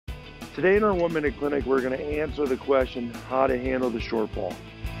Today in our 1-minute clinic, we're going to answer the question, how to handle the short ball.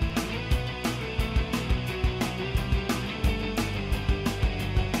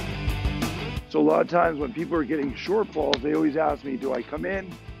 So a lot of times when people are getting short balls, they always ask me, do I come in?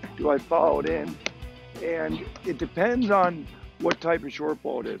 Do I follow it in? And it depends on what type of short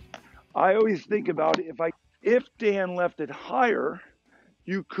ball it is. I always think about if Dan left it higher,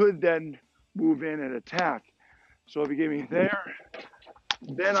 you could then move in and attack. So if you give me there,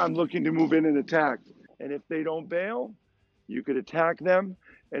 then I'm looking to move in and attack. And if they don't bail, you could attack them.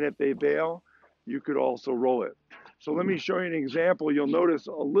 And if they bail, you could also roll it. So let me show you an example. You'll notice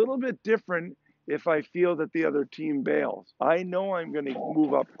a little bit different if I feel that the other team bails. I know I'm going to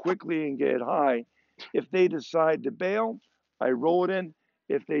move up quickly and get high. If they decide to bail, I roll it in.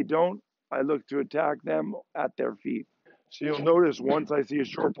 If they don't, I look to attack them at their feet. So you'll notice once I see a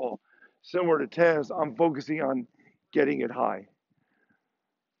short ball, similar to tennis, I'm focusing on getting it high.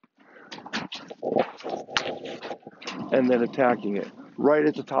 And then attacking it right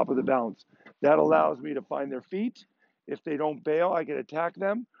at the top of the bounce. That allows me to find their feet. If they don't bail, I can attack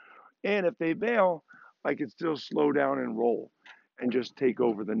them. And if they bail, I can still slow down and roll and just take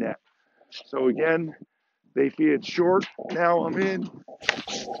over the net. So again, they feed it short. Now I'm in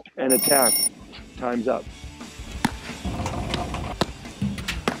and attack. Time's up.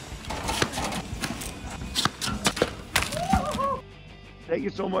 Thank you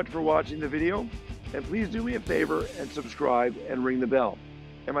so much for watching the video. And please do me a favor and subscribe and ring the bell.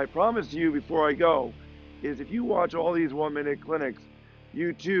 And my promise to you before I go is if you watch all these 1-minute clinics,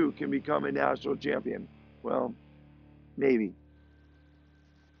 you too can become a national champion. Well, maybe.